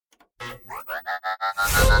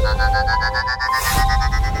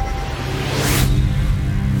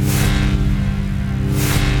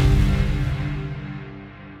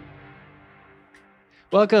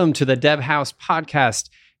Welcome to the Dev House Podcast,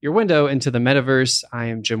 your window into the Metaverse. I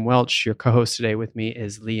am Jim Welch. Your co-host today with me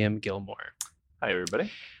is Liam Gilmore. Hi,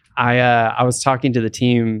 everybody. I was talking to the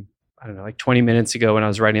team, I don't know, like 20 minutes ago when I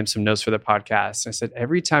was writing up some notes for the podcast. I said,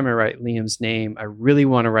 every time I write Liam's name, I really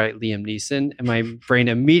want to write Liam Neeson. And my brain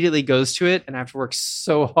immediately goes to it and I have to work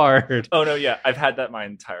so hard. Oh, no, yeah. I've had that my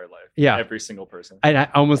entire life. Yeah. Every single person. I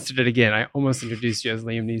almost did it again. I almost introduced you as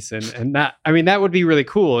Liam Neeson. And that would be really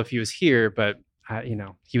cool if he was here, but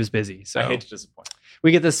he was busy. So I hate to disappoint.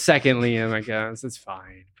 We get the second Liam, I guess. It's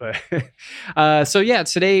fine. But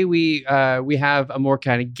today we have a more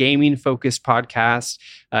kind of gaming focused podcast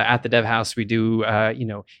at the Dev House. We do AR,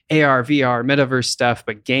 VR, Metaverse stuff,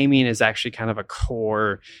 but gaming is actually kind of a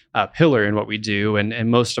core pillar in what we do.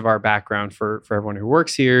 And most of our background for everyone who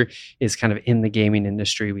works here is kind of in the gaming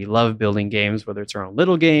industry. We love building games, whether it's our own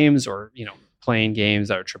little games or playing games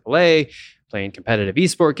that are AAA. Playing competitive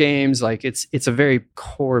esport games. Like it's a very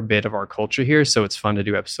core bit of our culture here. So it's fun to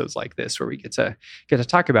do episodes like this where we get to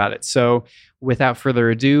talk about it. So without further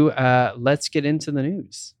ado, let's get into the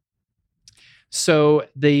news. So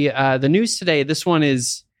the news today, this one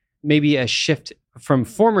is maybe a shift from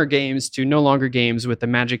former games to no longer games with the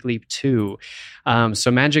Magic Leap 2.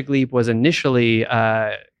 So Magic Leap was initially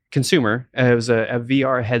consumer. It was a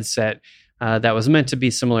VR headset that was meant to be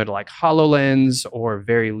similar to like HoloLens or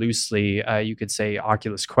very loosely, you could say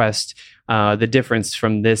Oculus Quest. The difference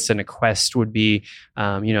from this and a Quest would be,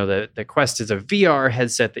 the Quest is a VR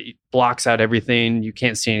headset that blocks out everything. You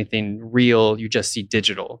can't see anything real. You just see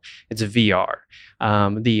digital. It's a VR.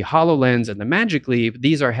 The HoloLens and the Magic Leap,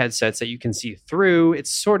 these are headsets that you can see through. It's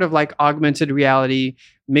sort of like augmented reality.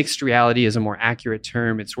 Mixed reality is a more accurate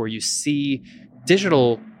term. It's where you see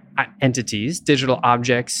digital entities, digital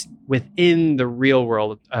objects within the real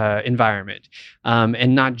world environment.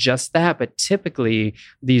 And not just that, but typically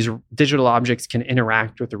these digital objects can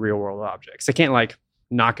interact with the real world objects. They can't like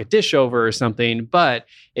knock a dish over or something, but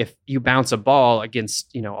if you bounce a ball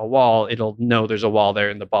against, a wall, it'll know there's a wall there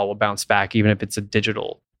and the ball will bounce back, even if it's a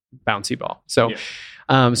digital bouncy ball. So,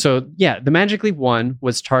 the Magic Leap 1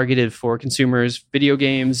 was targeted for consumers, video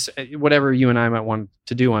games, whatever you and I might want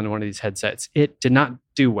to do on one of these headsets. It did not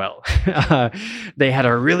do well. They had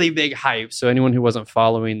a really big hype. So anyone who wasn't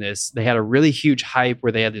following this, they had a really huge hype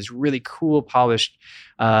where they had these really cool, polished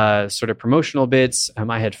sort of promotional bits.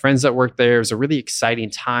 I had friends that worked there. It was a really exciting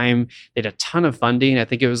time. They had a ton of funding. I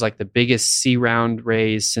think it was like the biggest C round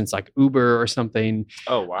raise since like Uber or something.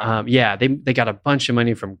 Oh, wow. They got a bunch of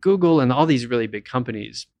money from Google and all these really big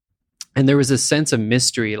companies. And there was a sense of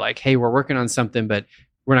mystery, like, hey, we're working on something, but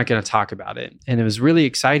we're not going to talk about it. And it was really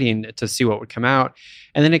exciting to see what would come out.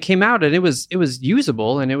 And then it came out and it was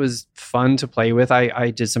usable and it was fun to play with.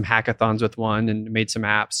 I did some hackathons with one and made some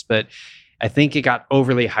apps, but I think it got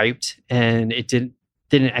overly hyped and it didn't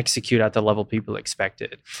execute at the level people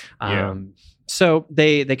expected. So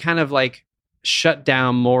they kind of like shut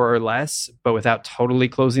down more or less, but without totally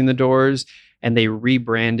closing the doors. And they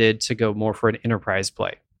rebranded to go more for an enterprise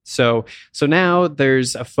play. So now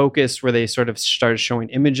there's a focus where they sort of started showing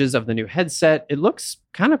images of the new headset. It looks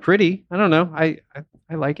kind of pretty. I don't know. I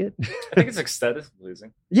like it. I think it's aesthetically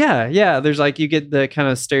pleasing. Yeah. There's like, you get the kind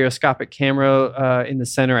of stereoscopic camera in the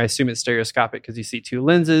center. I assume it's stereoscopic because you see two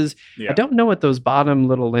lenses. Yeah. I don't know what those bottom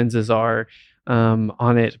little lenses are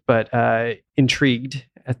on it, but intrigued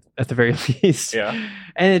at the very least. Yeah.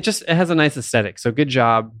 And it has a nice aesthetic. So good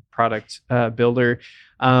job, product builder.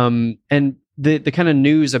 And the kind of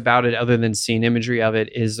news about it, other than seeing imagery of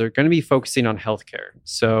it, is they're going to be focusing on healthcare.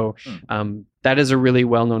 So that is a really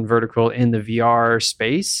well-known vertical in the VR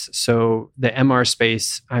space. So the MR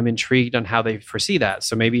space, I'm intrigued on how they foresee that.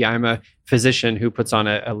 So maybe I'm a physician who puts on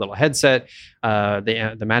a little headset,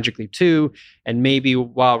 the Magic Leap 2, and maybe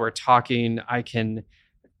while we're talking, I can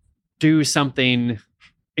do something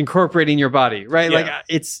incorporating your body, right? Yeah. Like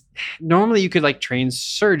it's normally you could like train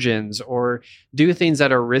surgeons or do things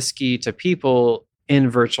that are risky to people in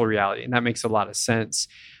virtual reality. And that makes a lot of sense.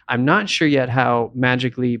 I'm not sure yet how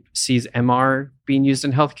Magic Leap sees MR being used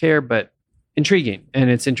in healthcare, but intriguing. And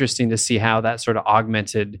it's interesting to see how that sort of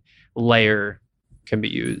augmented layer can be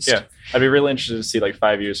used. Yeah. I'd be really interested to see like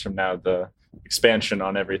 5 years from now, the expansion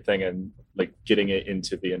on everything and like getting it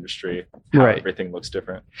into the industry, how everything looks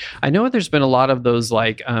different. I know there's been a lot of those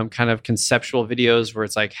like kind of conceptual videos where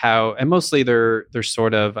it's like how, and mostly they're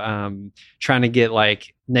sort of trying to get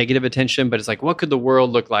like negative attention, but it's like, what could the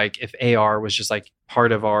world look like if AR was just like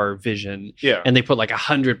part of our vision? Yeah. And they put like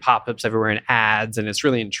 100 pop-ups everywhere and ads, and it's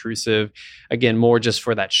really intrusive. Again, more just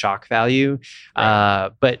for that shock value. Right.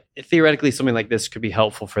 But theoretically, something like this could be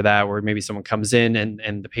helpful for that, where maybe someone comes in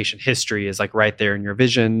and the patient history is like right there in your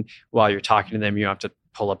vision while you're talking to them. You don't have to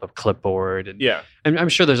pull up a clipboard. And yeah, and I'm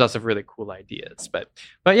sure there's lots of really cool ideas. But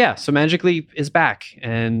yeah, so Magic Leap is back,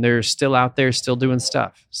 and they're still out there, still doing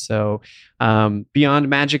stuff. So beyond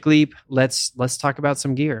Magic Leap, let's talk about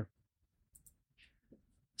some gear.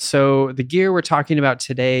 So the gear we're talking about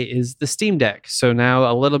today is the Steam Deck. So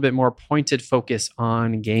now a little bit more pointed focus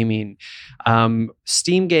on gaming.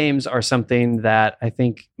 Steam games are something that I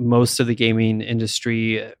think most of the gaming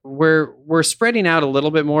industry, we're spreading out a little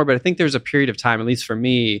bit more, but I think there's a period of time, at least for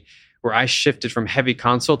me, where I shifted from heavy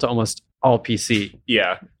console to almost all PC.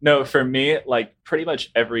 Yeah. No, for me, like pretty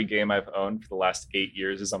much every game I've owned for the last 8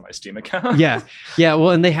 years is on my Steam account. Yeah.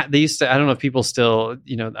 Well, and they used to, I don't know if people still,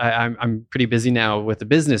 I'm pretty busy now with the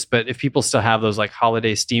business, but if people still have those like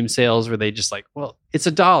holiday Steam sales where they just like, well, it's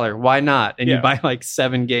 $1, why not? And you buy like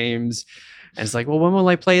 7 games and it's like, well, when will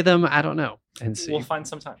I play them? I don't know. And so we'll find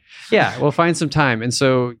some time. Yeah, we'll find some time. And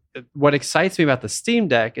so what excites me about the Steam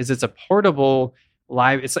Deck is it's a portable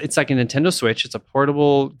live, it's like a Nintendo Switch. It's a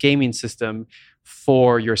portable gaming system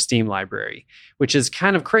for your Steam library, which is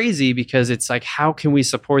kind of crazy because it's like, how can we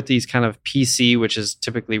support these kind of PC, which is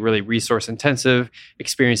typically really resource intensive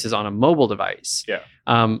experiences on a mobile device? Yeah.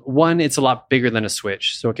 One, it's a lot bigger than a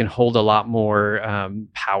Switch, so it can hold a lot more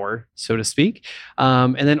power, so to speak.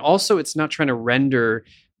 And then also, it's not trying to render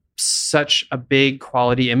such a big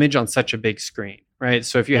quality image on such a big screen, right?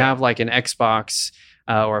 So if you have like an Xbox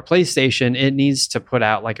or a PlayStation, it needs to put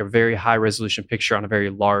out like a very high resolution picture on a very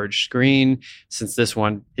large screen. Since this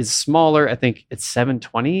one is smaller, I think it's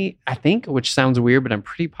 720, which sounds weird, but I'm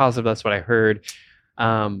pretty positive that's what I heard.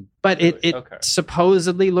 But it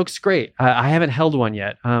supposedly looks great. I haven't held one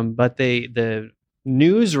yet, but the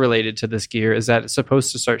news related to this gear is that it's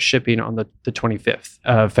supposed to start shipping on the 25th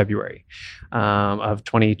of February of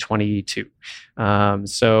 2022.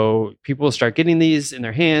 So people will start getting these in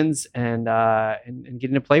their hands and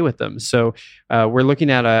getting to play with them. So we're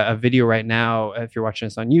looking at a video right now, if you're watching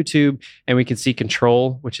us on YouTube, and we can see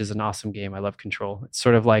Control, which is an awesome game. I love Control. It's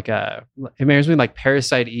sort of like it reminds me like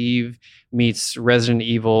Parasite Eve meets Resident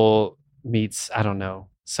Evil meets, I don't know,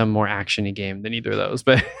 some more actiony game than either of those,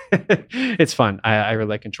 but it's fun. I really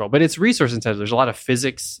like Control, but it's resource intensive. There's a lot of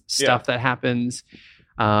physics stuff that happens.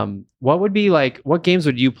 What games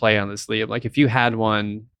would you play on this, Liam? Like if you had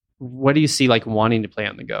one, what do you see like wanting to play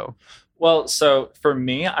on the go? Well, so for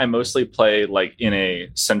me, I mostly play like in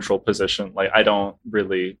a central position. Like I don't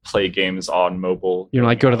really play games on mobile. You don't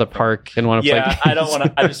like go to the park and want to play games? I don't want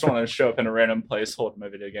to. I just want to show up in a random place holding my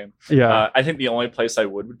video game. Yeah. I think the only place I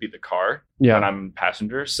would be the car when I'm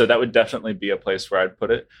passenger. So that would definitely be a place where I'd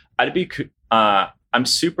put it. I'm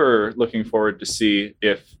super looking forward to see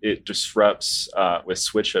if it disrupts with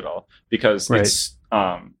Switch at all, because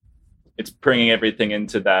it's bringing everything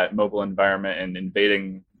into that mobile environment and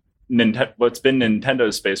invading what's been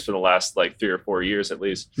Nintendo's space for the last like 3 or 4 years at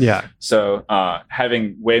least. Yeah. So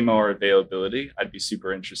having way more availability, I'd be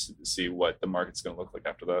super interested to see what the market's going to look like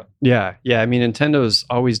after that. Yeah. I mean, Nintendo's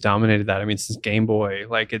always dominated that. I mean, since Game Boy,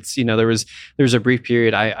 like it's, there was a brief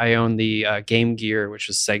period I owned the Game Gear, which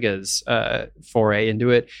was Sega's foray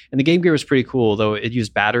into it, and the Game Gear was pretty cool, though it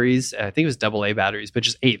used batteries. I think it was AA batteries, but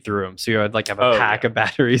just ate through them. So you would like have a pack of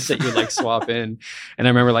batteries that you would like swap in. And I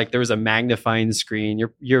remember like there was a magnifying screen.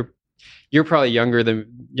 You're probably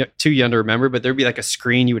too young to remember, but there'd be like a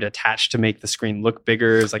screen you would attach to make the screen look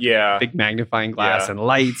bigger. It's like a big magnifying glass and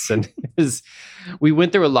lights. And we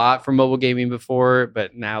went through a lot for mobile gaming before,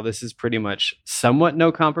 but now this is pretty much somewhat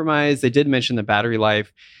no compromise. They did mention the battery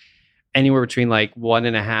life anywhere between like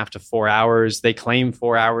 1.5 to 4 hours. They claim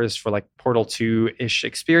 4 hours for like Portal 2-ish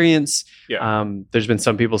experience. Yeah. There's been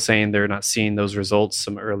some people saying they're not seeing those results,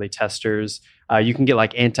 some early testers. You can get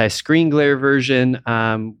like anti-screen glare version,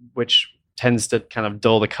 which tends to kind of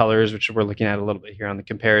dull the colors, which we're looking at a little bit here on the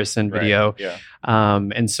comparison video. Yeah.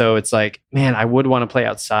 And so it's like, man, I would want to play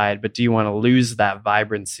outside, but do you want to lose that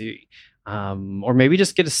vibrancy? Or maybe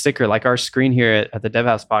just get a sticker like our screen here at the Dev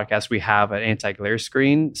House podcast. We have an anti-glare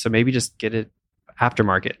screen. So maybe just get it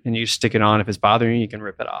aftermarket and you stick it on. If it's bothering you, you can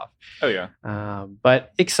rip it off. Oh yeah.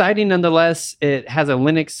 But exciting nonetheless. It has a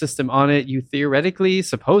Linux system on it. You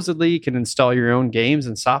supposedly can install your own games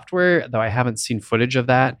and software, though I haven't seen footage of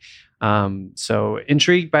that. So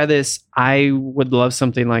intrigued by this. I would love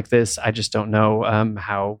something like this. I just don't know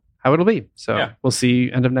how it'll be. So we'll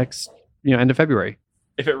see end of February.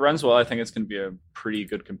 If it runs well, I think it's going to be a pretty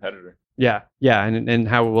good competitor. Yeah. And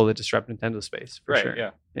how will it disrupt Nintendo space? For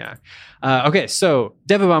sure. Yeah. Okay, so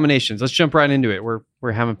Dev Abominations. Let's jump right into it.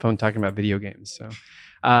 We're having fun talking about video games.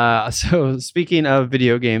 So speaking of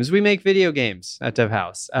video games, we make video games at Dev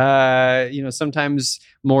House. Sometimes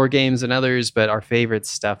more games than others, but our favorite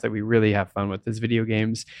stuff that we really have fun with is video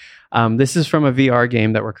games. This is from a VR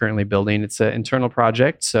game that we're currently building. It's an internal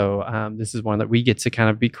project, so this is one that we get to kind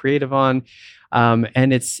of be creative on.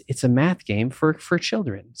 And it's a math game for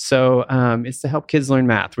children. So it's to help kids learn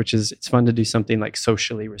math, which is, it's fun to do something like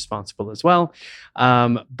socially responsible as well.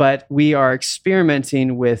 But we are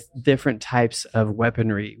experimenting with different types of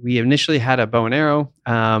weaponry. We initially had a bow and arrow.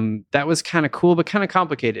 That was kind of cool, but kind of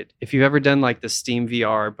complicated. If you've ever done like the Steam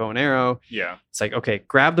VR bow and arrow, yeah, it's like, okay,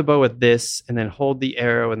 grab the bow with this and then hold the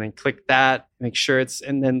arrow and then click that, make sure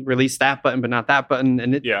and then release that button, but not that button.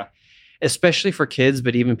 And especially for kids,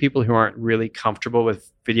 but even people who aren't really comfortable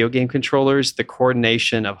with video game controllers, the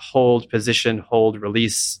coordination of hold, position, hold,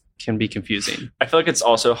 release can be confusing. I feel like it's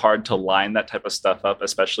also hard to line that type of stuff up,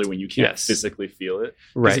 especially when you can't physically feel it.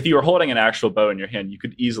 Because if you were holding an actual bow in your hand, you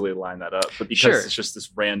could easily line that up. But because it's just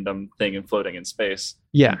this random thing and floating in space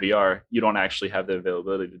in VR, you don't actually have the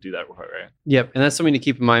availability to do that right? Yep. And that's something to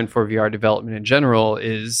keep in mind for VR development in general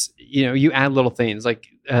is, you add little things like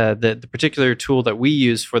the particular tool that we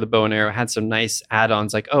use for the bow and arrow had some nice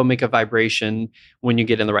add-ons like, make a vibration when you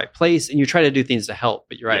get in the right place, and you try to do things to help,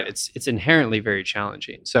 but you're right. It's inherently very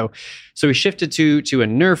challenging. So we shifted to a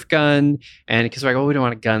Nerf gun, and because we're like, we don't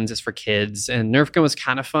want guns, it's for kids. And Nerf gun was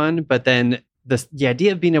kind of fun, but then the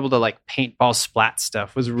idea of being able to like paintball splat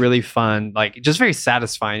stuff was really fun, like just very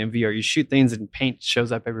satisfying in VR. You shoot things and paint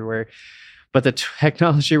shows up everywhere. But the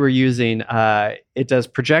technology we're using, it does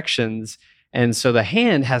projections. And so the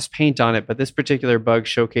hand has paint on it, but this particular bug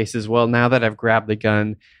showcases, well, now that I've grabbed the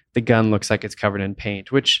gun looks like it's covered in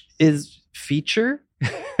paint, which is feature.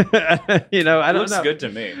 I don't know. It looks good to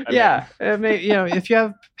me. I mean, if you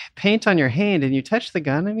have paint on your hand and you touch the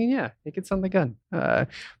gun, it gets on the gun.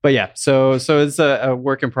 But yeah, so it's a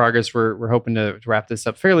work in progress. We're hoping to wrap this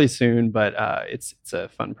up fairly soon, but it's a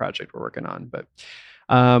fun project we're working on.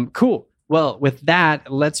 But cool. Well, with that,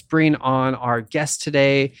 let's bring on our guest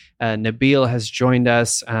today. Nabil has joined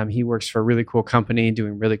us. He works for a really cool company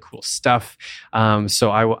doing really cool stuff. So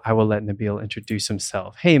I will let Nabil introduce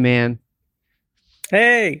himself. Hey, man.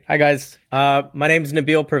 Hey. Hi, guys. My name is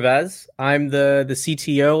Nabil Pervez. I'm the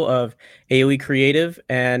CTO of AOE Creative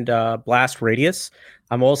and Blast Radius.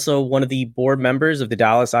 I'm also one of the board members of the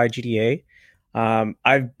Dallas IGDA.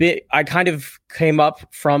 I kind of came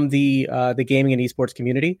up from the gaming and esports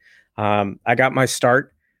community. I got my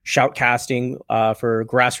start shoutcasting for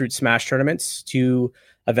grassroots Smash tournaments to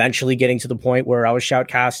eventually getting to the point where I was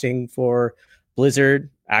shoutcasting for Blizzard,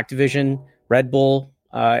 Activision, Red Bull,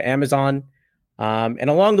 Amazon. And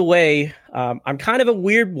along the way, I'm kind of a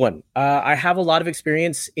weird one. I have a lot of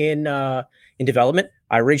experience in development.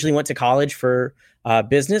 I originally went to college for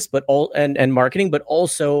business, and marketing, but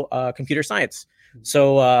also computer science.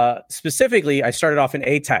 So specifically, I started off in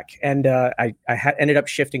ATech, and I ended up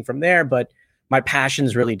shifting from there, but my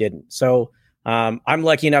passions really didn't. So I'm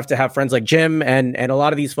lucky enough to have friends like Jim and a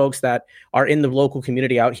lot of these folks that are in the local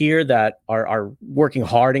community out here that are working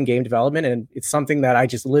hard in game development, and it's something that I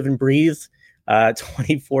just live and breathe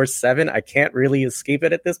 24/7. I can't really escape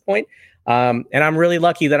it at this point, and I'm really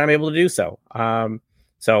lucky that I'm able to do so.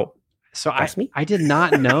 So I did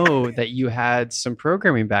not know that you had some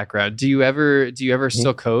programming background. Do you ever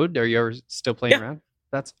still code? Are you ever still playing around?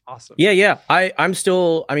 That's awesome. Yeah. I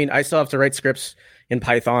still have to write scripts in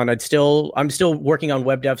Python. I'm still working on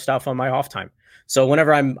web dev stuff on my off time. So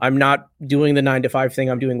whenever I'm not doing the 9 to 5 thing,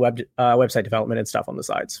 I'm doing website development and stuff on the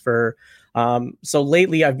sides. So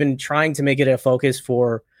lately I've been trying to make it a focus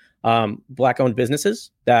for Black-owned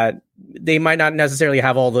businesses that they might not necessarily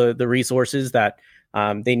have all the resources that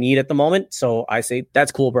they need at the moment. So I say,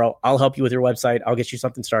 that's cool, bro. I'll help you with your website. I'll get you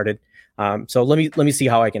something started. So let me see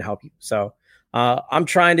how I can help you. So I'm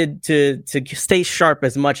trying to stay sharp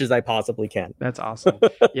as much as I possibly can. That's awesome.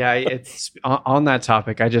 Yeah, it's on that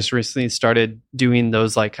topic. I just recently started doing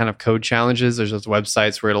those like kind of code challenges. There's those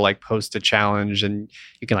websites where it'll like post a challenge and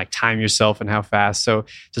you can like time yourself and how fast. So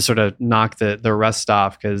to sort of knock the rust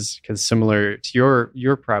off, because similar to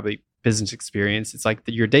your probably business experience, it's like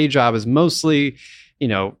your day job is mostly,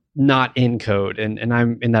 not in code, and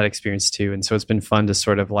I'm in that experience too. And so it's been fun to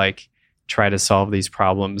sort of like try to solve these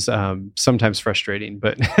problems. Sometimes frustrating,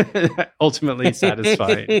 but ultimately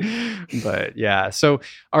satisfying. But yeah, so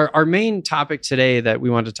our main topic today that we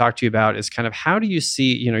want to talk to you about is kind of how do you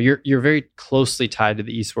see, you're very closely tied to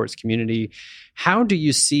the esports community. How do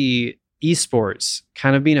you see esports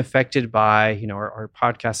kind of being affected by, our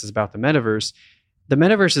podcast is about the metaverse. The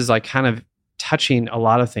metaverse is like kind of touching a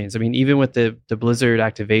lot of things. I mean, even with the Blizzard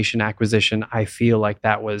Activation acquisition, I feel like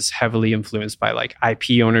that was heavily influenced by like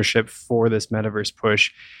IP ownership for this metaverse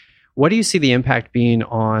push. What do you see the impact being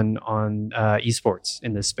on esports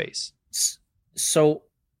in this space? So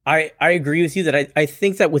I agree with you that I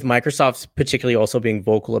think that with Microsoft particularly also being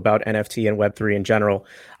vocal about NFT and Web3 in general,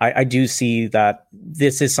 I do see that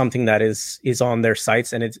this is something that is on their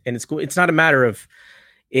sites, and it's cool. It's not a matter of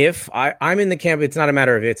if. I'm in the camp. It's not a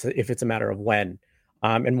matter of if it's a matter of when,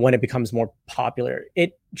 and when it becomes more popular.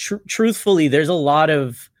 Truthfully, there's a lot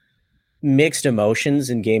of mixed emotions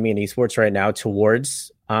in gaming and esports right now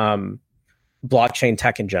towards blockchain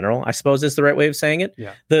tech in general, I suppose is the right way of saying it.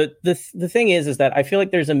 Yeah. The thing is that I feel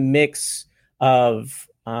like there's a mix of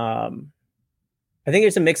I think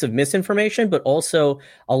there's a mix of misinformation, but also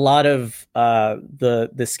a lot of the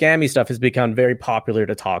scammy stuff has become very popular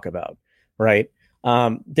to talk about, right?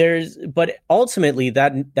 But ultimately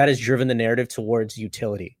that has driven the narrative towards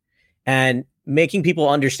utility and making people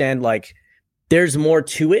understand like there's more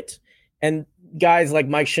to it. And guys like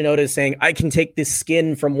Mike Shinoda is saying, I can take this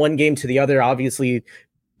skin from one game to the other. Obviously,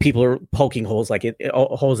 people are poking holes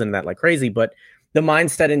in that like crazy. But the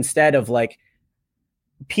mindset instead of like,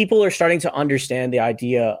 people are starting to understand the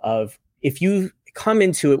idea of if you come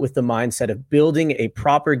into it with the mindset of building a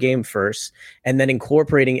proper game first and then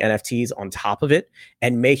incorporating NFTs on top of it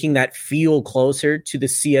and making that feel closer to the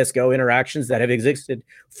CSGO interactions that have existed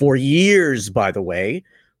for years, by the way,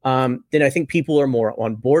 then I think people are more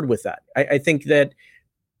on board with that. I think that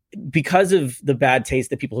because of the bad taste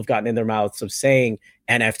that people have gotten in their mouths of saying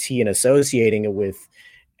NFT and associating it with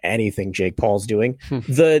anything Jake Paul's doing,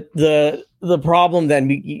 the problem then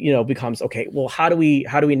becomes, okay, well, how do we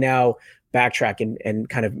now backtrack and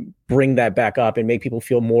kind of bring that back up and make people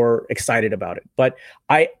feel more excited about it? But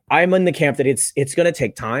I'm in the camp that it's going to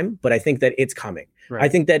take time, but I think that it's coming. Right. I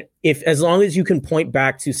think that as long as you can point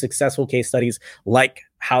back to successful case studies like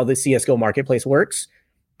how the CSGO marketplace works,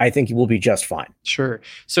 I think you will be just fine. Sure.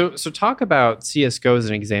 So talk about CSGO as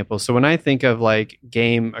an example. So when I think of like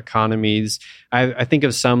game economies, I think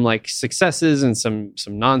of some like successes and some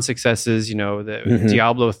non-successes. The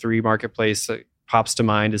Diablo 3 marketplace pops to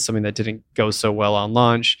mind as something that didn't go so well on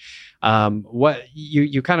launch. What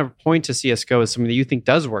you kind of point to CSGO as something that you think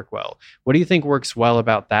does work well. What do you think works well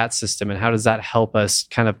about that system, and how does that help us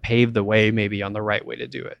kind of pave the way maybe on the right way to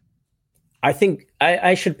do it? I think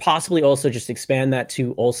I should possibly also just expand that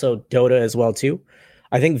to also Dota as well too.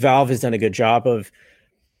 I think Valve has done a good job of,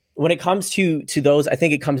 when it comes to those, I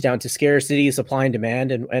think it comes down to scarcity, supply and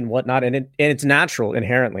demand and whatnot. And it's natural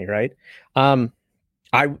inherently, right?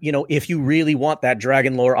 If you really want that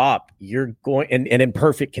Dragon Lore op, you're going and in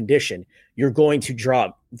perfect condition, you're going to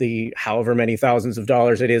drop the however many thousands of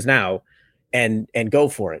dollars it is now and go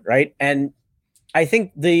for it, right? And I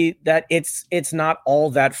think that it's not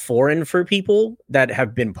all that foreign for people that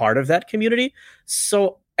have been part of that community.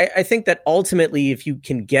 So I think that ultimately, if you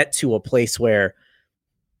can get to a place where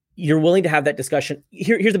you're willing to have that discussion,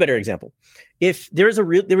 here's a better example. If there was a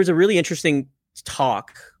really interesting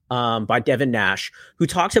talk by Devin Nash, who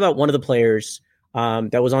talked about one of the players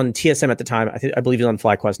that was on TSM at the time. I believe he's on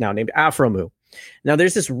FlyQuest now, named Afromu. Now,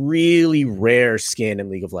 there's this really rare skin in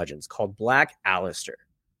League of Legends called Black Alistair.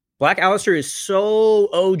 Black Alistair is so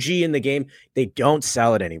OG in the game, they don't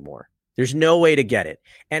sell it anymore. There's no way to get it.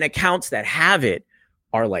 And accounts that have it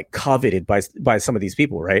are like coveted by some of these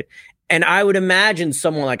people, right? And I would imagine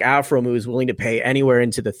someone like Afromu is willing to pay anywhere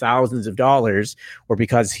into the thousands of dollars, or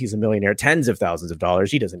because he's a millionaire, tens of thousands of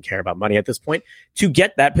dollars. He doesn't care about money at this point, to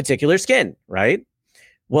get that particular skin, right?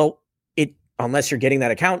 Well, unless you're getting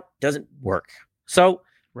that account, doesn't work. So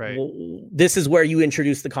right. This is where you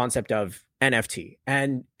introduce the concept of NFT.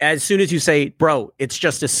 And as soon as you say, bro, it's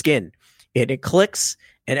just a skin, it clicks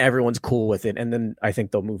and everyone's cool with it. And then I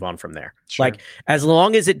think they'll move on from there. Sure. Like, as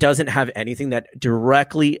long as it doesn't have anything that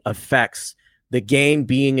directly affects the game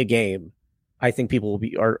being a game, I think people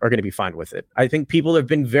are going to be fine with it. I think people have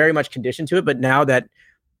been very much conditioned to it, but now that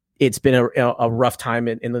it's been a rough time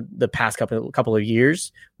in the past couple of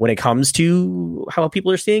years when it comes to how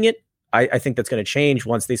people are seeing it, I think that's going to change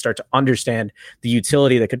once they start to understand the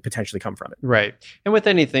utility that could potentially come from it. Right. And with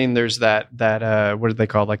anything, there's that what do they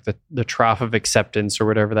call, like the trough of acceptance, or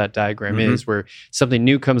whatever that diagram is, where something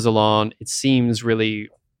new comes along, it seems really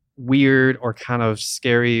weird or kind of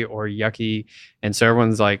scary or yucky. And so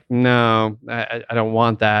everyone's like, no, I don't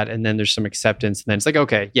want that. And then there's some acceptance. And then it's like,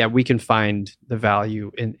 okay, yeah, we can find the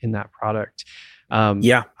value in that product. I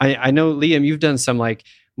know, Liam, you've done some like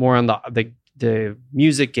more on the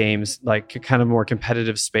music games, like kind of more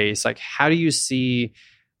competitive space. Like, how do you see,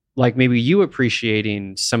 like, maybe you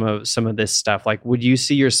appreciating some of this stuff? Like, would you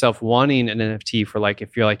see yourself wanting an NFT for, like,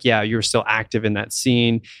 if you're like, yeah, you're still active in that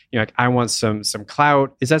scene, you're like, I want some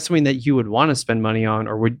clout. Is that something that you would want to spend money on,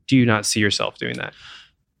 or do you not see yourself doing that?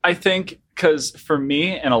 I think because for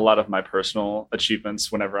me and a lot of my personal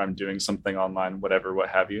achievements, whenever I'm doing something online, whatever, what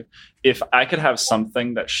have you, if I could have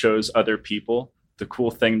something that shows other people the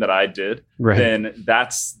cool thing that I did, then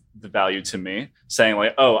that's the value to me. Saying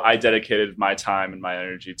like, oh, I dedicated my time and my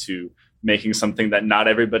energy to making something that not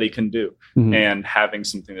everybody can do, and having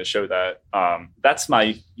something to show that. That's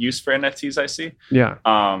my use for NFTs, I see. Yeah.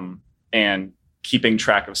 And keeping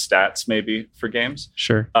track of stats maybe for games.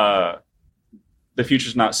 Sure. The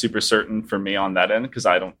future's not super certain for me on that end because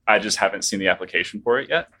I just haven't seen the application for it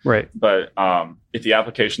yet. Right. But if the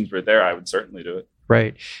applications were there, I would certainly do it.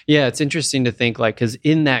 Right. Yeah, it's interesting to think like, because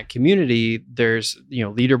in that community, there's,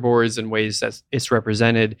 leaderboards and ways that it's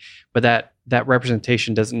represented, but that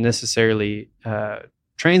representation doesn't necessarily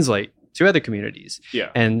translate to other communities. Yeah.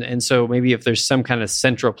 And so maybe if there's some kind of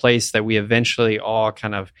central place that we eventually all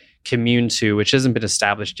kind of commune to, which hasn't been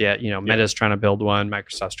established yet, Meta's trying to build one,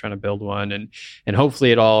 Microsoft's trying to build one, and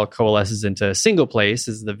hopefully it all coalesces into a single place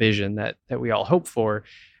is the vision that we all hope for.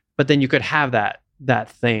 But then you could have that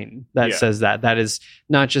thing that says that is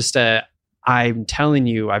not just I'm telling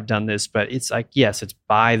you I've done this, but it's like, yes, it's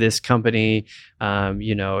by this company.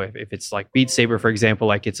 If it's like Beat Saber, for example,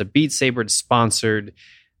 like it's a Beat Saber sponsored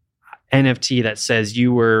NFT that says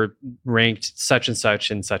you were ranked such and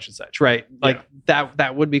such and such and such, right? Like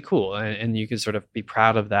that would be cool. And you can sort of be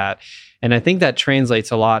proud of that. And I think that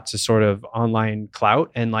translates a lot to sort of online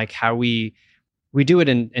clout and like how we do it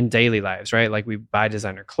in daily lives, right? Like we buy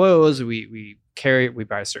designer clothes, we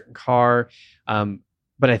buy a certain car.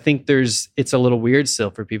 But I think it's a little weird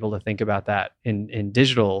still for people to think about that in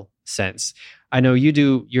digital sense. I know you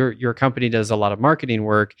do, your company does a lot of marketing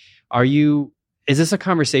work. Is this a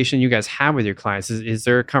conversation you guys have with your clients? Is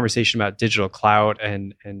there a conversation about digital clout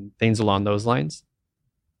and things along those lines?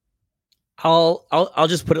 I'll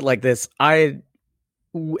just put it like this.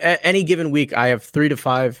 Any given week, I have 3 to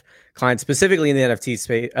 5 clients, specifically in the NFT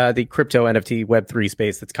space, the crypto NFT Web3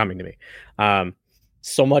 space that's coming to me.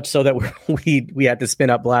 So much so that we had to spin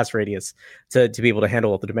up Blast Radius to be able to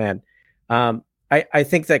handle all the demand. I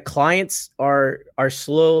think that clients are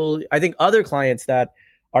slow. I think other clients that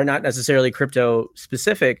are not necessarily crypto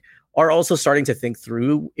specific are also starting to think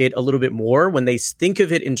through it a little bit more when they think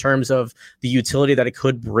of it in terms of the utility that it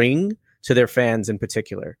could bring to their fans in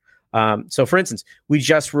particular. So for instance, we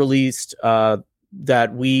just released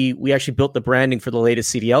that we actually built the branding for the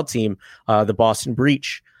latest CDL team, the Boston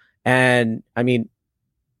Breach. And I mean,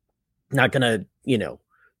 not going to,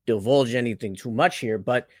 divulge anything too much here,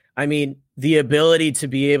 but I mean, the ability to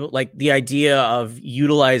be able, like the idea of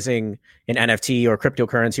utilizing an NFT or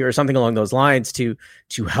cryptocurrency or something along those lines to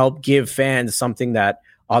help give fans something that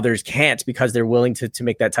others can't because they're willing to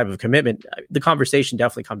make that type of commitment. The conversation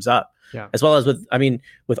definitely comes up, as well as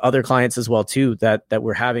with other clients as well too that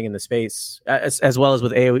we're having in the space, as well as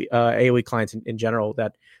with AOE clients in general.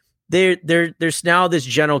 That there's now this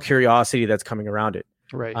general curiosity that's coming around it.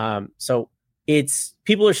 Right. So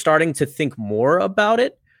people are starting to think more about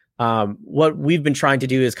it. What we've been trying to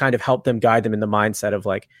do is kind of help them, guide them in the mindset of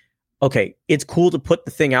like, okay, it's cool to put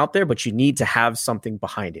the thing out there, but you need to have something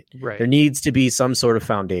behind it. Right. There needs to be some sort of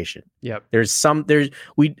foundation. Yep. It's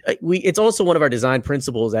also one of our design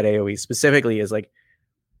principles at AOE specifically is like,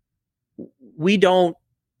 we don't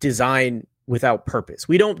design without purpose.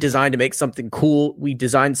 We don't design to make something cool. We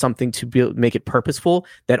design something to make it purposeful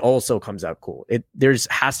that also comes out cool.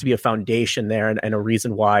 Has to be a foundation there and a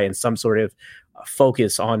reason why, and some sort of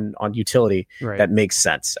focus on utility that makes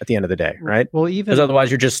sense at the end of the day, right? Well, even because otherwise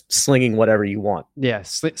you're just slinging whatever you want. Yeah,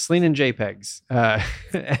 slinging JPEGs.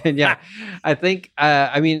 And yeah, I think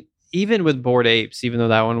I mean, even with Bored Apes, even though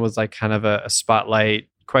that one was like kind of a spotlight,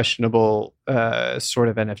 questionable sort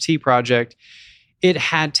of NFT project, it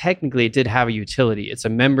did have a utility. It's a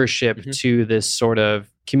membership to this sort of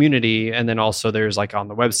community. And then also there's like on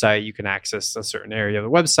the website, you can access a certain area of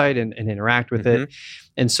the website and interact with it.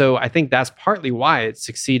 And so I think that's partly why it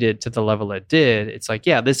succeeded to the level it did. It's like,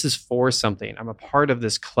 yeah, this is for something. I'm a part of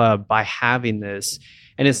this club by having this.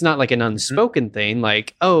 And it's not like an unspoken thing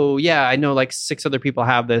like, oh yeah, I know like 6 other people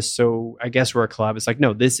have this, so I guess we're a club. It's like,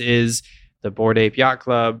 no, this is the Bored Ape Yacht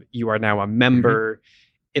Club. You are now a member.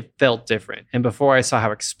 It felt different. And before I saw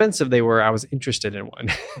how expensive they were, I was interested in one.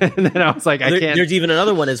 And then I was like, I can't. There's even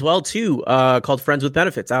another one as well too, called Friends with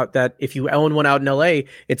Benefits. Out that if you own one out in LA,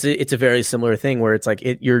 it's a very similar thing where it's like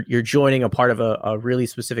you're joining a part of a really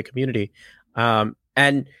specific community,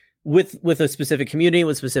 and with a specific community,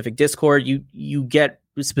 with specific Discord, you get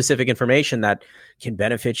specific information that can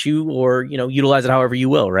benefit you, or utilize it however you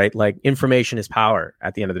will, right? Like information is power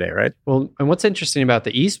at the end of the day, right? Well, and what's interesting about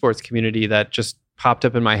the esports community that just popped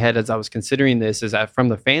up in my head as I was considering this is that from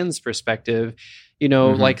the fans' perspective,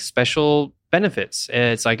 like special benefits.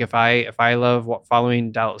 It's like if I love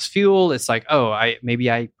following Dallas Fuel, it's like, oh, I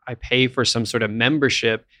pay for some sort of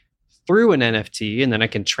membership through an NFT, and then I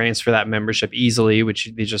can transfer that membership easily,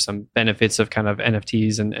 which these are some benefits of kind of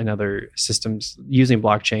NFTs and other systems using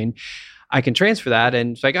blockchain. I can transfer that,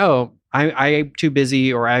 and it's like, oh, I'm too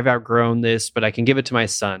busy, or I've outgrown this, but I can give it to my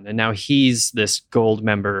son, and now he's this gold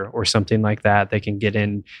member or something like that. They can get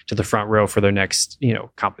in to the front row for their next,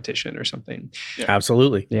 competition or something. Yeah.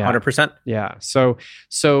 Absolutely, 100%. Yeah.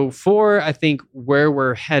 So for I think where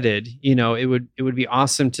we're headed, it would be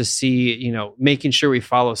awesome to see, making sure we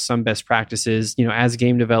follow some best practices, as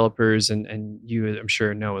game developers, and you, I'm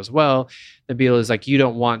sure, know as well. Nabil, is like, you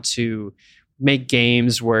don't want to make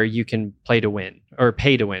games where you can play to win or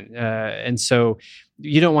pay to win. And so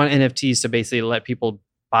you don't want NFTs to basically let people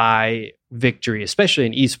buy victory, especially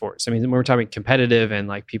in esports. I mean, when we're talking competitive and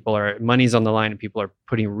like money's on the line and people are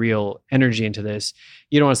putting real energy into this,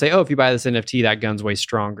 you don't want to say, oh, if you buy this NFT, that gun's way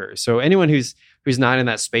stronger. So anyone who's not in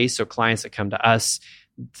that space, so clients that come to us,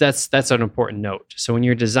 that's an important note. So when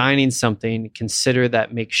you're designing something, consider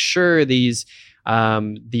that, make sure these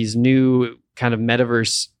new kind of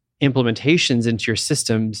metaverse implementations into your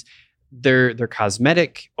systems, they're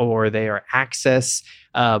cosmetic or they are access,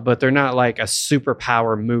 but they're not like a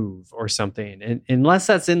superpower move or something, and unless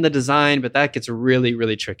that's in the design. But that gets really,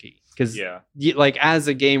 really tricky because like as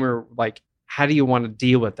a gamer, like how do you want to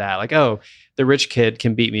deal with that? Like, oh, the rich kid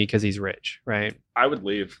can beat me because he's rich, right? I would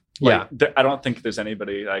leave. I don't think there's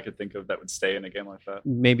anybody I could think of that would stay in a game like that.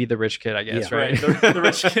 Maybe the rich kid, I guess, right? The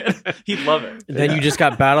rich kid, he'd love it. Then you just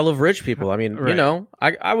got Battle of Rich People. I mean,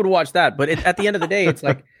 I would watch that. But at the end of the day, it's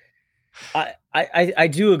like, I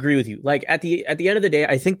do agree with you. Like at the end of the day,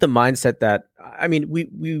 I think the mindset that, I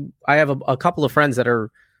mean, I have a couple of friends that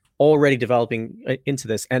are already developing into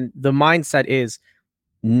this, and the mindset is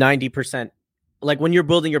 90%. Like when you're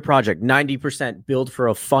building your project, 90% build for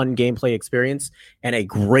a fun gameplay experience and a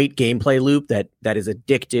great gameplay loop that is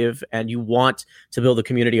addictive, and you want to build a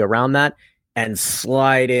community around that, and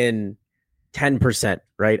slide in 10%,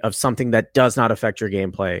 right, of something that does not affect your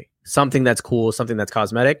gameplay, something that's cool, something that's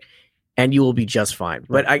cosmetic, and you will be just fine.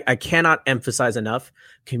 Right. But I cannot emphasize enough,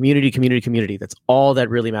 community. That's all that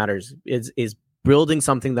really matters, is building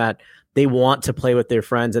something that they want to play with their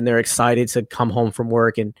friends and they're excited to come home from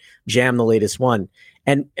work and jam the latest one.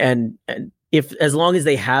 And if, as long as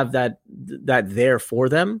they have that there for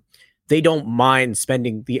them, they don't mind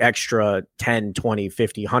spending the extra 10, 20,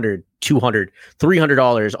 50, 100, 200,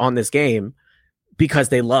 $300 on this game because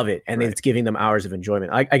they love it and it's giving them hours of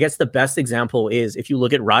enjoyment. I guess the best example is if you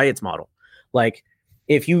look at Riot's model. Like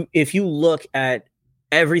if you look at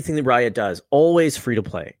everything that Riot does, always free to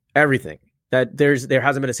play, everything. That there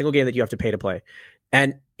hasn't been a single game that you have to pay to play.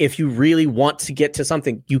 And if you really want to get to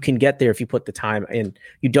something, you can get there if you put the time in.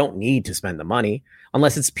 You don't need to spend the money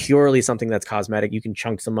unless it's purely something that's cosmetic. You can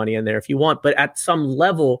chunk some money in there if you want. But at some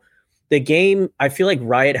level, the game, I feel like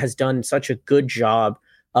Riot has done such a good job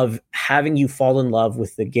of having you fall in love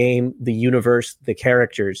with the game, the universe, the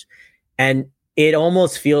characters. And it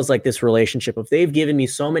almost feels like this relationship of, they've given me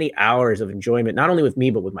so many hours of enjoyment, not only with me,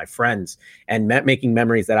 but with my friends, and making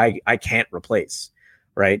memories that I can't replace.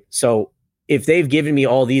 Right. So if they've given me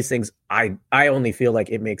all these things, I only feel like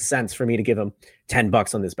it makes sense for me to give them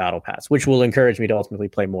 $10 on this battle pass, which will encourage me to ultimately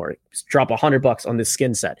play more. Just drop $100 on this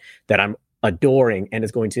skin set that I'm adoring and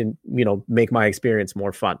is going to, make my experience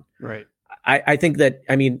more fun. Right. I think that,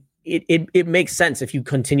 I mean, it makes sense if you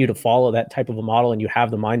continue to follow that type of a model and you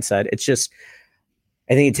have the mindset. It's just,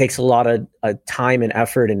 I think it takes a lot of time and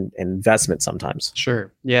effort and investment sometimes.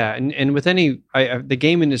 Sure. Yeah. And with the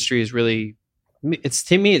game industry is really,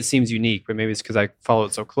 to me, it seems unique, but maybe it's because I follow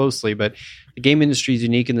it so closely. But the game industry is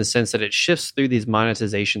unique in the sense that it shifts through these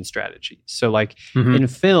monetization strategies. So like in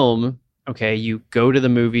film, okay, you go to the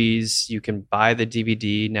movies, you can buy the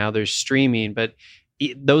DVD, now there's streaming, but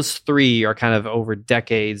those three are kind of over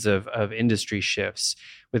decades of industry shifts.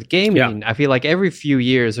 With gaming, I feel like every few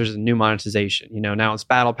years there's a new monetization. Now it's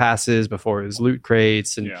battle passes, before it was loot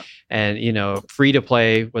crates, and free to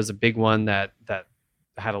play was a big one that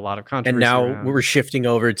had a lot of controversy. And now around. We're shifting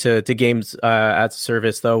over to games as a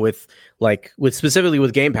service, though, with specifically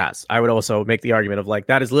with Game Pass. I would also make the argument of like,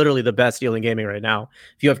 that is literally the best deal in gaming right now.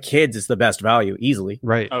 If you have kids, it's the best value easily.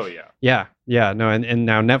 Right. Oh yeah. Yeah. No, and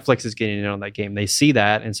now Netflix is getting in on that game. They see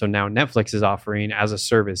that, and so now Netflix is offering as a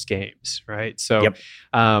service games, right? So,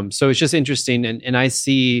 so it's just interesting, and I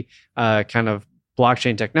see kind of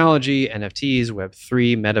blockchain technology, NFTs,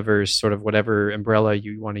 Web3, Metaverse, sort of whatever umbrella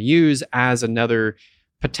you want to use as another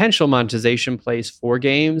potential monetization place for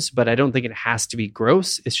games. But I don't think it has to be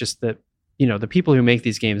gross. It's just that the people who make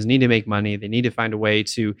these games need to make money. They need to find a way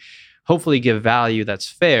to hopefully give value that's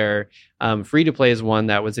fair. Free to play is one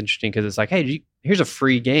that was interesting because it's like, hey, here's a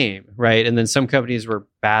free game, right? And then some companies were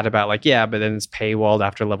bad about like, yeah, but then it's paywalled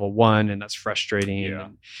after level 1, and that's frustrating. Yeah.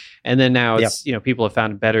 And then now it's people have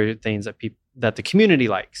found better things that the community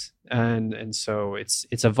likes, and so it's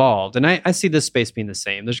evolved. And I see this space being the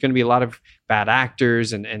same. There's going to be a lot of bad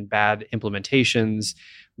actors and bad implementations,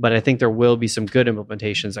 but I think there will be some good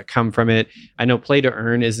implementations that come from it. I know play to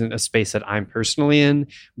earn isn't a space that I'm personally in,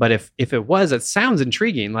 but if it was, it sounds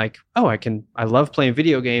intriguing. Like, oh, I love playing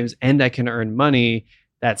video games and I can earn money.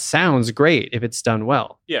 That sounds great if it's done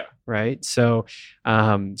well. Yeah. Right. So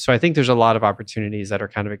I think there's a lot of opportunities that are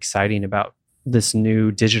kind of exciting about this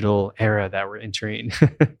new digital era that we're entering.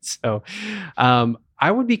 So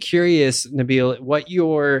I would be curious, Nabil, what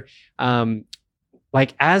your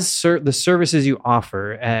like as the services you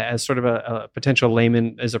offer as sort of a potential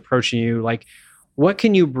layman is approaching you, like what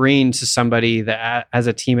can you bring to somebody that as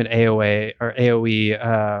a team at AOA or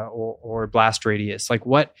AOE or Blast Radius? Like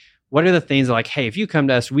what are the things that like, hey, if you come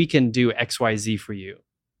to us, we can do XYZ for you?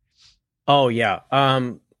 Oh yeah.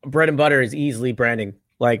 Bread and butter is easily branding,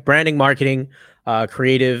 like branding, marketing,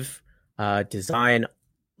 creative, design.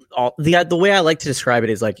 The way I like to describe it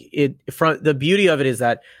is like the beauty of it is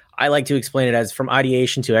that I like to explain it as from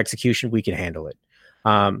ideation to execution, we can handle it.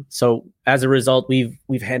 So as a result,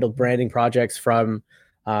 we've handled branding projects from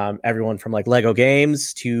everyone from like Lego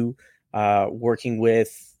games to working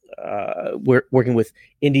with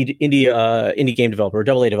indie game developer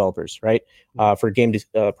or AA developers, right? For game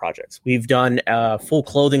projects. We've done full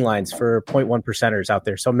clothing lines for 0.1 percenters out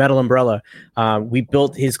there. So Metal Umbrella, we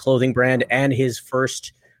built his clothing brand and his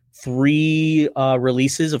first 3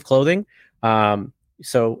 releases of clothing.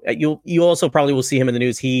 So you also probably will see him in the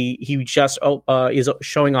news. He just is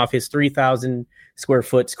showing off his 3,000 square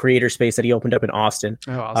foot creator space that he opened up in Austin.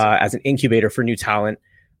 Oh, awesome. As an incubator for new talent.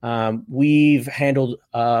 We've handled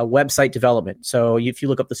website development. So if you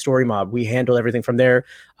look up the Story Mob, we handle everything from there,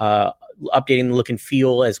 updating the look and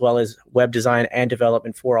feel as well as web design and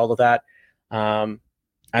development for all of that.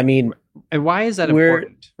 And why is that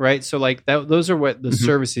important, right? So like those are what the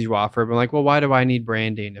services you offer. But like, well, why do I need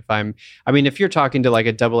branding? If you're talking to like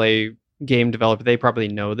a AA game developer, they probably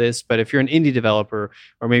know this. But if you're an indie developer,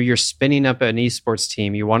 or maybe you're spinning up an esports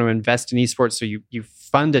team, you want to invest in esports, so you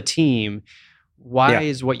fund a team. Why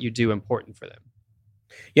is what you do important for them?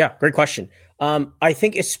 Yeah, great question. I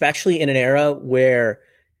think especially in an era where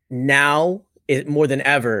now more than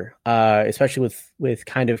ever, especially with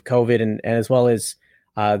kind of COVID and as well as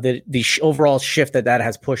the overall shift that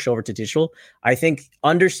has pushed over to digital, I think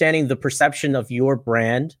understanding the perception of your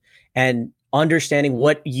brand and understanding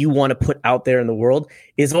what you want to put out there in the world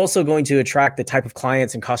is also going to attract the type of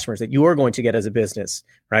clients and customers that you are going to get as a business,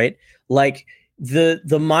 right? Like the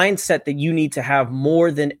mindset that you need to have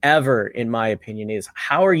more than ever, in my opinion, is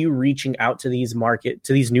how are you reaching out to these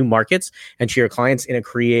new markets and to your clients in a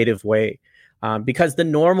creative way? Because the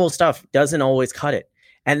normal stuff doesn't always cut it.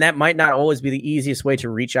 And that might not always be the easiest way to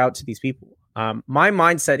reach out to these people. My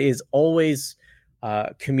mindset is always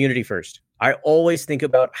community first. I always think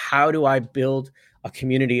about how do I build a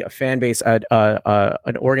community, a fan base, an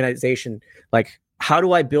organization. Like, how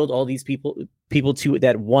do I build all these people to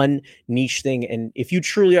that one niche thing? And if you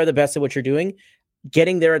truly are the best at what you're doing,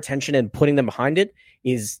 getting their attention and putting them behind it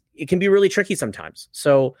can be really tricky sometimes.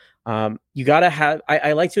 So you got to have,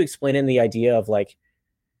 I like to explain in the idea of like,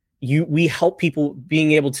 we help people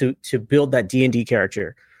being able to build that D&D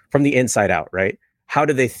character from the inside out, right? How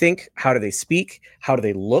do they think? How do they speak? How do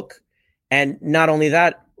they look? And not only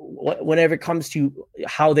that, whenever it comes to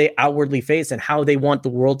how they outwardly face and how they want the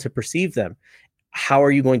world to perceive them, how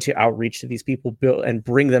are you going to outreach to these people, build and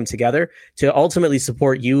bring them together to ultimately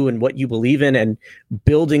support you and what you believe in and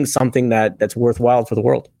building something that's worthwhile for the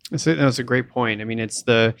world? That's a great point. I mean, it's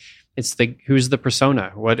the who's the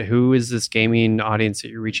persona? Who is this gaming audience that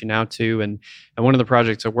you're reaching out to? And one of the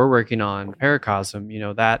projects that we're working on,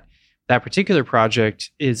 Paracosm, that particular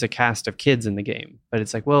project is a cast of kids in the game. But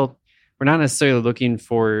it's like, well, we're not necessarily looking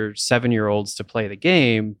for 7-year-olds to play the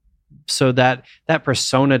game. So that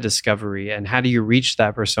persona discovery and how do you reach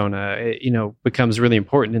that persona, becomes really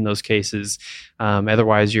important in those cases.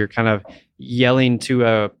 Otherwise, you're kind of yelling to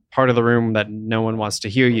a part of the room that no one wants to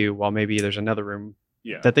hear you, while maybe there's another room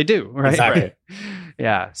that they do, right? Exactly.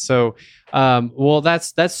 Yeah. So, well,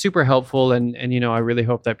 that's super helpful, and I really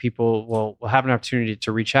hope that people will have an opportunity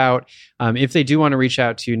to reach out. If they do want to reach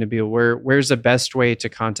out to you, Nabil, where's the best way to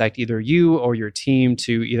contact either you or your team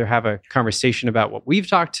to either have a conversation about what we've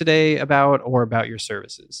talked today about or about your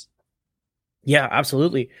services? Yeah,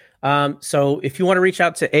 absolutely. So if you want to reach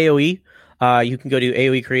out to AOE, you can go to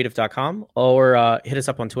aoecreative.com or hit us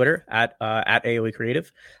up on Twitter at AOE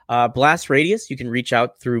Creative. Blast Radius, you can reach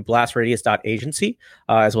out through blastradius.agency,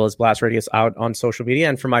 as well as Blast Radius out on social media.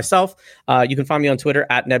 And for myself, you can find me on Twitter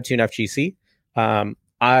at NebtuneFGC.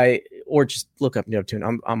 Or just look up Neptune.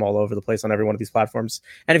 I'm all over the place on every one of these platforms.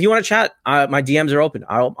 And if you want to chat, my DMs are open.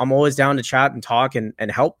 I'm always down to chat and talk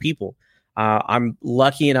and help people. I'm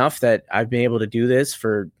lucky enough that I've been able to do this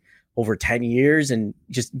for over 10 years and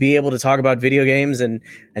just be able to talk about video games and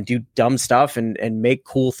do dumb stuff and make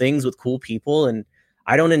cool things with cool people. And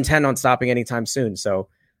I don't intend on stopping anytime soon. So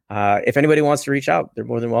if anybody wants to reach out, they're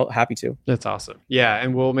more than happy to. That's awesome. Yeah.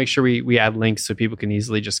 And we'll make sure we add links so people can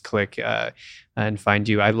easily just click and find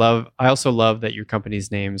you. I also love that your company's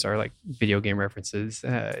names are like video game references.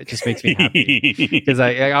 It just makes me happy because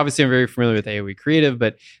I obviously I'm very familiar with AOE Creative,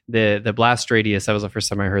 but the Blast Radius, that was the first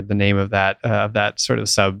time I heard the name of that sort of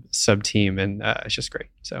sub team, and it's just great.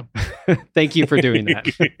 So thank you for doing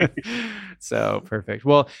that. So perfect.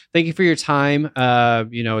 Well, thank you for your time.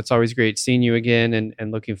 It's always great seeing you again,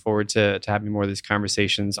 and looking forward to having more of these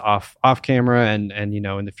conversations off camera, and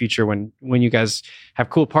in the future when you guys have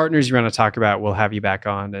cool partners you want to talk about, we'll have you back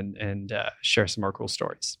on and share some more cool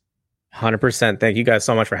stories. 100%. Thank you guys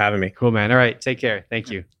so much for having me. Cool, man. All right. Take care. Thank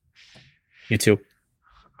you. You too.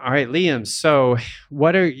 All right, Liam. So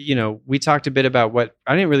we talked a bit about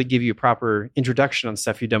I didn't really give you a proper introduction on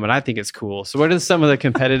stuff you've done, but I think it's cool. So what are some of the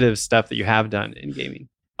competitive stuff that you have done in gaming?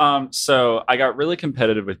 So I got really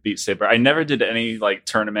competitive with Beat Saber. I never did any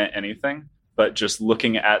tournament, anything, but just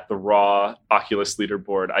looking at the raw Oculus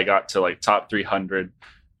leaderboard, I got to top 300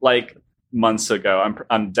 months ago.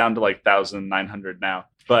 I'm down to 1,900 now.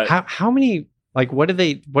 But how many, what do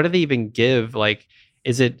they even give?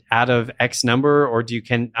 Is it out of X number, or I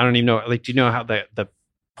don't even know, do you know how the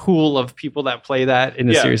pool of people that play that in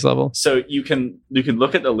a serious level? So you can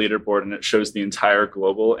look at the leaderboard and it shows the entire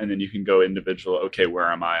global, and then you can go individual. Okay,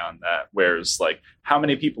 where am I on that? Where's how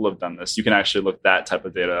many people have done this? You can actually look that type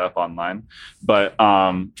of data up online. But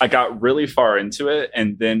I got really far into it,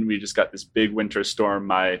 and then we just got this big winter storm.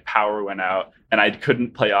 My power went out, and I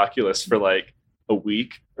couldn't play Oculus for a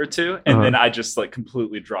week or two, and then I just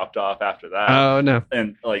completely dropped off after that. Oh no!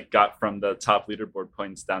 And got from the top leaderboard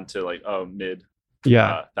points down to mid.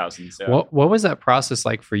 Thousands. Yeah. What was that process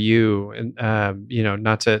like for you? And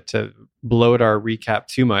not to bloat our recap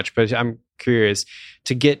too much, but I'm curious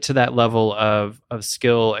to get to that level of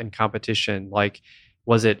skill and competition.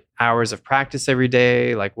 Was it hours of practice every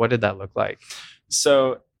day? What did that look like?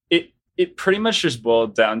 So it pretty much just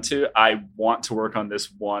boiled down to, I want to work on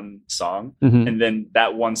this one song, and then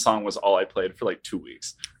that one song was all I played for 2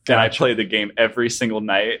 weeks. Gotcha. And I played the game every single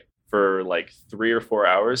night for 3 or 4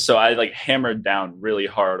 hours. So I hammered down really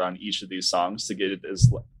hard on each of these songs to get it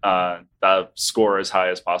as the score as high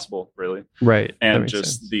as possible, really. Right. And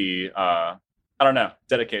just sense. The I don't know,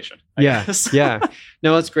 dedication. I guess. Yeah.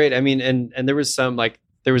 No, that's great. I mean, and there was some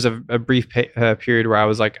there was a brief period where I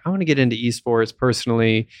was I want to get into esports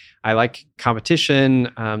personally. I like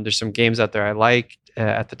competition. There's some games out there I liked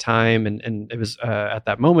at the time. And it was at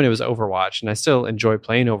that moment, it was Overwatch. And I still enjoy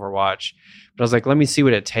playing Overwatch. But I was let me see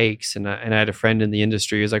what it takes. And I had a friend in the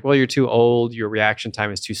industry who was well, you're too old. Your reaction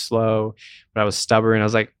time is too slow. But I was stubborn. I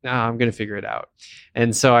was no, I'm going to figure it out.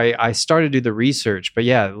 And so I started to do the research. But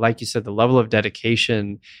yeah, like you said, the level of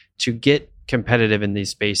dedication to get competitive in these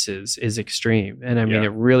spaces is extreme. And I mean,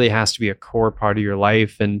 it really has to be a core part of your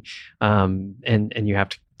life. And you have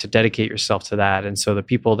to dedicate yourself to that. And so the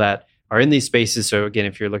people that are in these spaces. So again,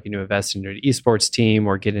 if you're looking to invest into an esports team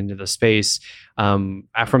or get into the space, from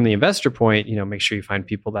the investor point, make sure you find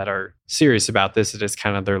people that are serious about this. It is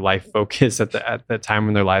kind of their life focus at the time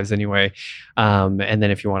in their lives anyway. And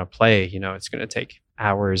then if you want to play, it's going to take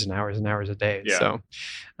hours and hours and hours a day. Yeah. So,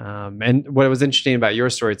 and what was interesting about your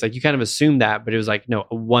story, it's you kind of assumed that, but it was no,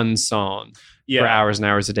 one song for hours and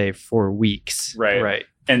hours a day for weeks. Right.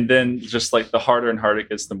 And then just the harder and harder it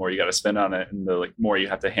gets, the more you got to spend on it, and the more you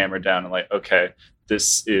have to hammer down and okay,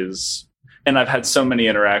 this is. And I've had so many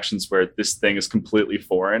interactions where this thing is completely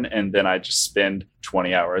foreign, and then I just spend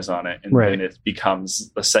 20 hours on it, and then it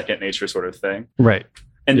becomes a second nature sort of thing. Right.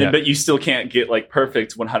 And then, but you still can't get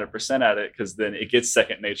perfect 100% at it, because then it gets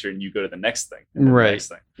second nature and you go to the next thing. And the next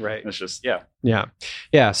thing. Right. And it's just,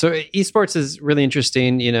 Yeah. So esports is really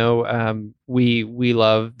interesting. We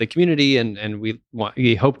love the community, and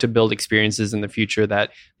we hope to build experiences in the future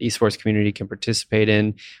that the esports community can participate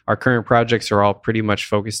in. Our current projects are all pretty much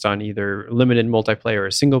focused on either limited multiplayer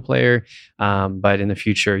or single player. But in the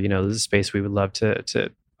future, this is a space we would love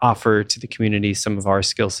to offer to the community some of our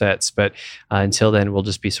skill sets. But until then, we'll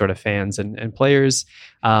just be sort of fans and players.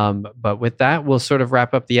 But with that, we'll sort of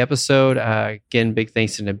wrap up the episode. Again, big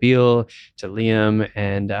thanks to Nabil, to Liam,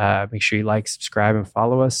 and make sure you like, subscribe, and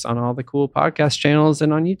follow us on all the cool podcast channels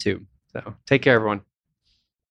and on YouTube. So take care, everyone.